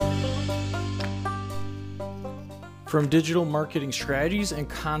From digital marketing strategies and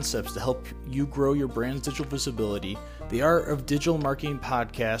concepts to help you grow your brand's digital visibility, the Art of Digital Marketing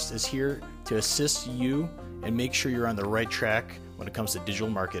podcast is here to assist you and make sure you're on the right track when it comes to digital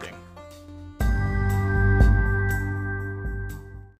marketing.